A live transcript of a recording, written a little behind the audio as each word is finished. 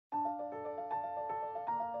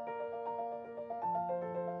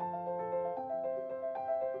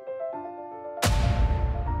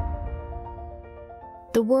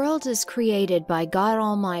The world is created by God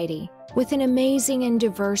Almighty, with an amazing and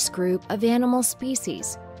diverse group of animal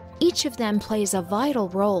species. Each of them plays a vital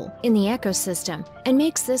role in the ecosystem and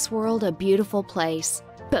makes this world a beautiful place.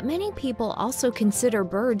 But many people also consider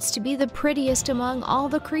birds to be the prettiest among all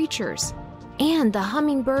the creatures. And the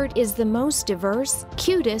hummingbird is the most diverse,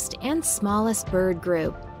 cutest, and smallest bird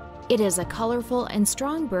group. It is a colorful and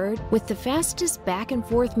strong bird with the fastest back and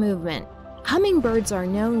forth movement. Hummingbirds are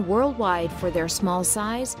known worldwide for their small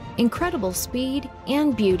size, incredible speed,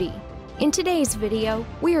 and beauty. In today's video,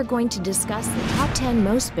 we are going to discuss the top 10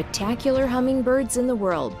 most spectacular hummingbirds in the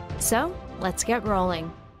world. So, let's get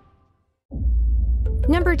rolling.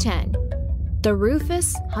 Number 10. The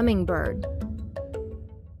rufous hummingbird.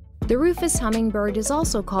 The rufous hummingbird is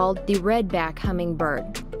also called the redback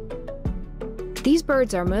hummingbird. These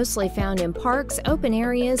birds are mostly found in parks, open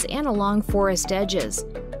areas, and along forest edges.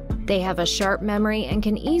 They have a sharp memory and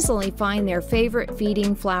can easily find their favorite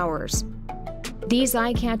feeding flowers. These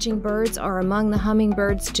eye-catching birds are among the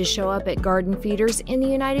hummingbirds to show up at garden feeders in the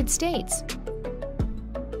United States.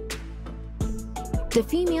 The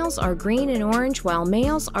females are green and orange while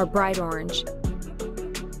males are bright orange.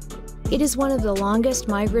 It is one of the longest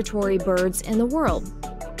migratory birds in the world.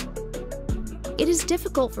 It is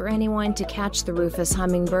difficult for anyone to catch the rufous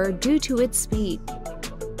hummingbird due to its speed.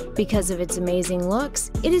 Because of its amazing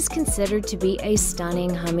looks, it is considered to be a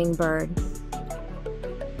stunning hummingbird.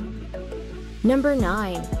 Number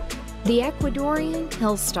 9. The Ecuadorian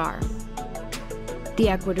hill star. The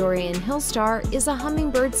Ecuadorian hill star is a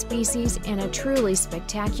hummingbird species and a truly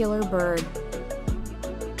spectacular bird.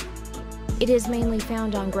 It is mainly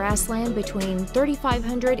found on grassland between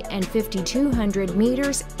 3,500 and 5,200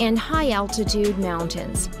 meters and high-altitude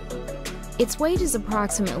mountains. Its weight is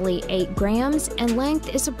approximately 8 grams and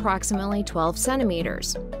length is approximately 12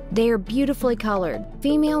 centimeters. They are beautifully colored.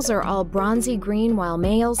 Females are all bronzy green while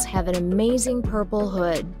males have an amazing purple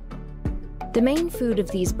hood. The main food of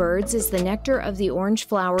these birds is the nectar of the orange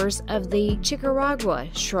flowers of the chicaragua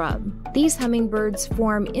shrub. These hummingbirds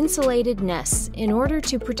form insulated nests in order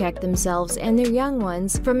to protect themselves and their young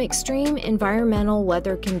ones from extreme environmental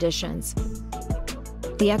weather conditions.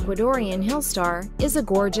 The Ecuadorian hill star is a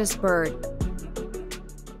gorgeous bird.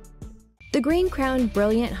 The green-crowned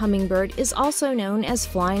brilliant hummingbird is also known as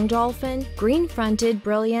flying dolphin, green-fronted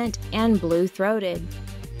brilliant, and blue-throated.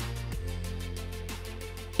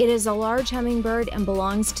 It is a large hummingbird and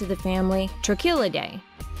belongs to the family Trochilidae.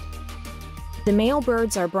 The male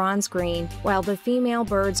birds are bronze-green, while the female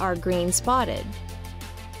birds are green-spotted.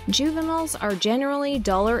 Juveniles are generally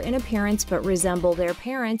duller in appearance but resemble their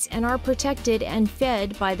parents and are protected and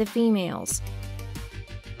fed by the females.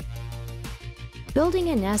 Building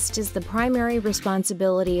a nest is the primary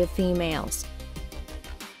responsibility of females.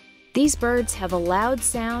 These birds have a loud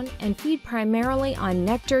sound and feed primarily on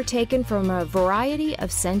nectar taken from a variety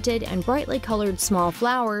of scented and brightly colored small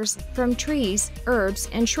flowers from trees, herbs,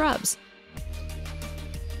 and shrubs.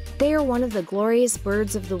 They are one of the glorious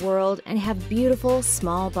birds of the world and have beautiful,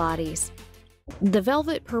 small bodies. The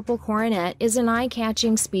velvet purple coronet is an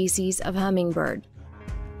eye-catching species of hummingbird.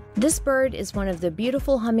 This bird is one of the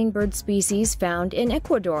beautiful hummingbird species found in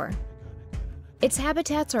Ecuador. Its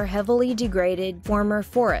habitats are heavily degraded former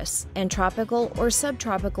forests and tropical or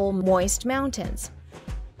subtropical moist mountains.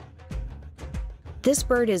 This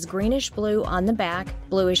bird is greenish-blue on the back,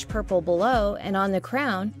 bluish-purple below and on the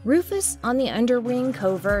crown, rufous on the underwing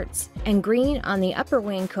coverts, and green on the upper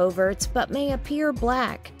wing coverts but may appear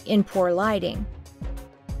black in poor lighting.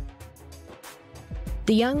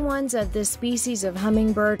 The young ones of this species of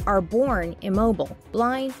hummingbird are born immobile,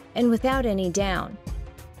 blind, and without any down.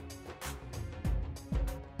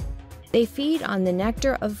 They feed on the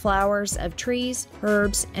nectar of flowers of trees,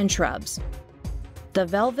 herbs, and shrubs. The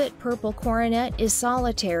velvet purple coronet is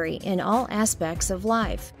solitary in all aspects of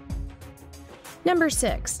life. Number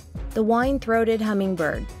 6. The wine-throated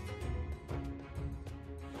hummingbird.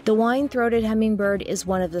 The wine-throated hummingbird is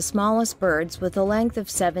one of the smallest birds with a length of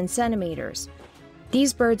 7 centimeters.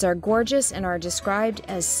 These birds are gorgeous and are described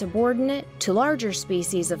as subordinate to larger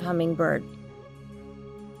species of hummingbird.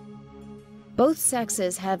 Both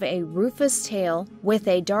sexes have a rufous tail with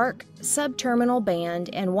a dark subterminal band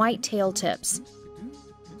and white tail tips.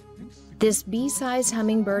 This bee-sized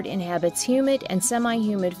hummingbird inhabits humid and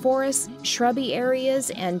semi-humid forests, shrubby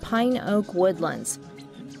areas, and pine oak woodlands.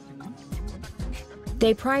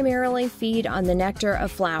 They primarily feed on the nectar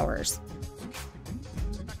of flowers.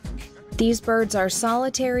 These birds are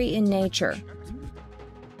solitary in nature.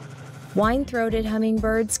 Wine-throated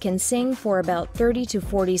hummingbirds can sing for about 30 to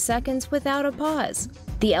 40 seconds without a pause.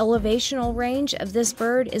 The elevational range of this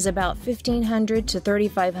bird is about 1,500 to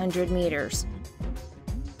 3,500 meters.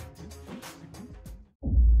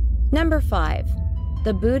 Number 5.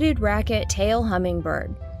 The booted racket-tail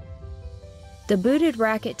hummingbird. The booted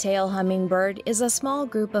racket-tail hummingbird is a small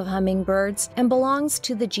group of hummingbirds and belongs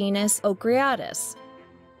to the genus Ocreatus.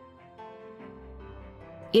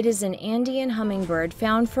 It is an Andean hummingbird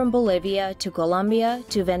found from Bolivia to Colombia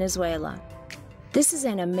to Venezuela. This is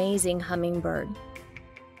an amazing hummingbird.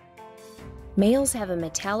 Males have a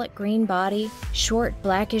metallic green body, short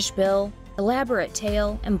blackish bill, elaborate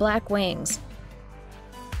tail, and black wings,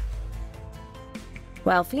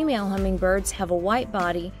 while female hummingbirds have a white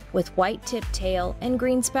body with white-tipped tail and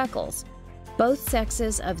green speckles. Both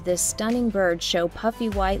sexes of this stunning bird show puffy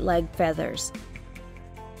white leg feathers.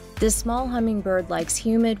 This small hummingbird likes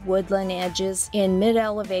humid woodland edges in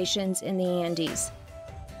mid-elevations in the Andes.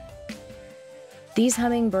 These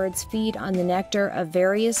hummingbirds feed on the nectar of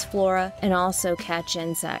various flora and also catch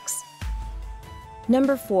insects.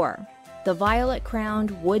 Number 4. The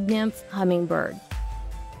violet-crowned wood nymph hummingbird.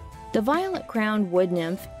 The violet-crowned wood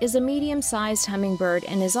nymph is a medium-sized hummingbird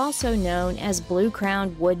and is also known as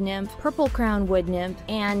blue-crowned wood nymph, purple-crowned wood nymph,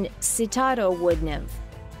 and citado wood nymph.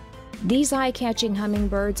 These eye-catching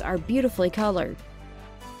hummingbirds are beautifully colored.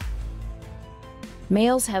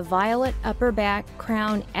 Males have violet upper back,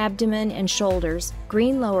 crown, abdomen, and shoulders,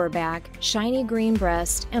 green lower back, shiny green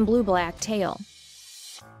breast, and blue-black tail.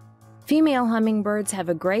 Female hummingbirds have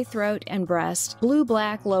a gray throat and breast,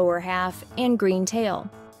 blue-black lower half, and green tail.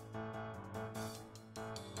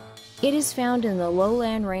 It is found in the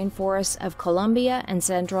lowland rainforests of Colombia and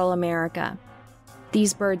Central America.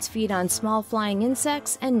 These birds feed on small flying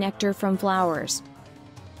insects and nectar from flowers.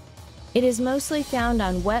 It is mostly found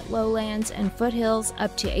on wet lowlands and foothills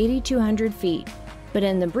up to 8,200 feet, but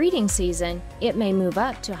in the breeding season, it may move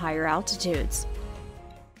up to higher altitudes.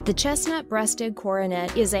 The chestnut-breasted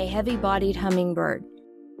coronet is a heavy-bodied hummingbird.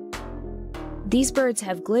 These birds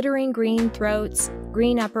have glittering green throats,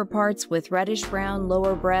 green upper parts with reddish-brown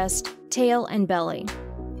lower breast, tail, and belly.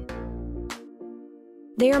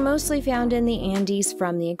 They are mostly found in the Andes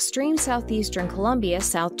from the extreme southeastern Colombia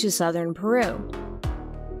south to southern Peru.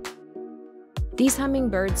 These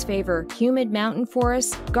hummingbirds favor humid mountain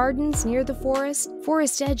forests, gardens near the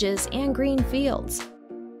forest edges, and green fields.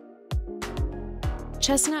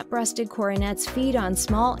 Chestnut-breasted coronets feed on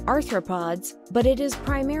small arthropods, but it is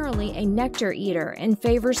primarily a nectar eater and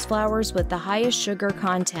favors flowers with the highest sugar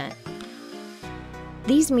content.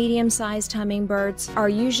 These medium-sized hummingbirds are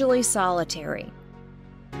usually solitary.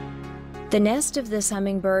 The nest of this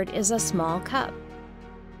hummingbird is a small cup.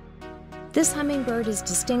 This hummingbird is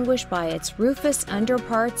distinguished by its rufous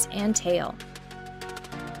underparts and tail.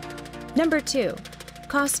 Number 2.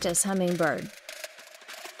 Costus hummingbird.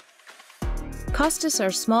 Costus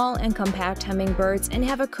are small and compact hummingbirds and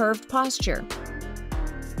have a curved posture.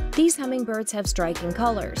 These hummingbirds have striking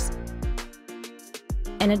colors.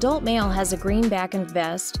 An adult male has a green back and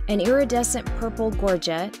vest, an iridescent purple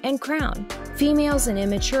gorget, and crown. Females and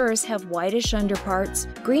immatures have whitish underparts,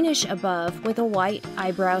 greenish above with a white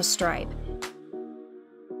eyebrow stripe.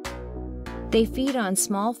 They feed on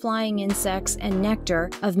small flying insects and nectar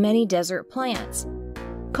of many desert plants.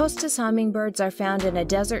 Costus hummingbirds are found in a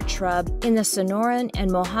desert shrub in the Sonoran and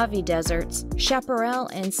Mojave deserts, chaparral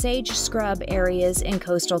and sage scrub areas in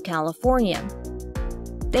coastal California.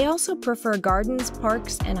 They also prefer gardens,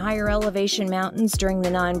 parks, and higher elevation mountains during the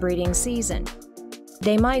non-breeding season.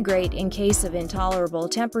 They migrate in case of intolerable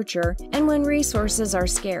temperature and when resources are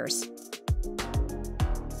scarce.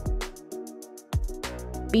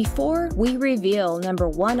 Before we reveal number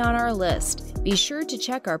 1 on our list, be sure to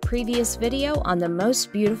check our previous video on the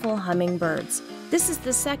most beautiful hummingbirds. This is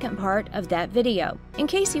the second part of that video. In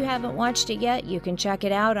case you haven't watched it yet, you can check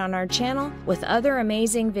it out on our channel with other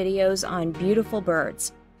amazing videos on beautiful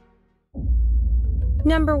birds.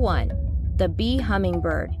 Number 1. The bee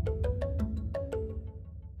hummingbird.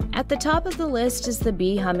 At the top of the list is the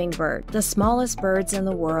bee hummingbird, the smallest birds in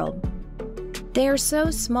the world. They are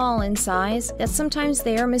so small in size that sometimes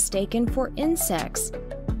they are mistaken for insects.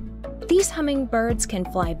 These hummingbirds can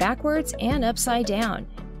fly backwards and upside down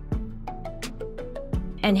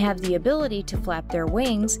and have the ability to flap their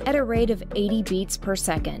wings at a rate of 80 beats per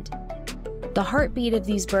second. The heartbeat of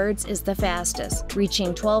these birds is the fastest, reaching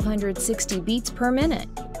 1,260 beats per minute.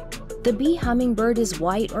 The bee hummingbird is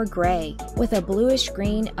white or gray, with a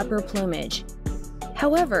bluish-green upper plumage.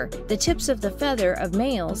 However, the tips of the feather of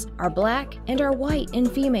males are black and are white in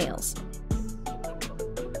females.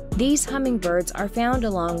 These hummingbirds are found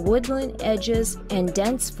along woodland edges and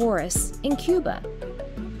dense forests in Cuba.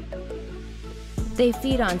 They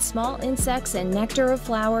feed on small insects and nectar of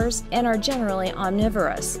flowers and are generally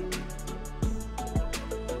omnivorous.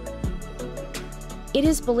 It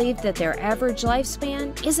is believed that their average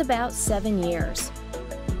lifespan is about 7 years.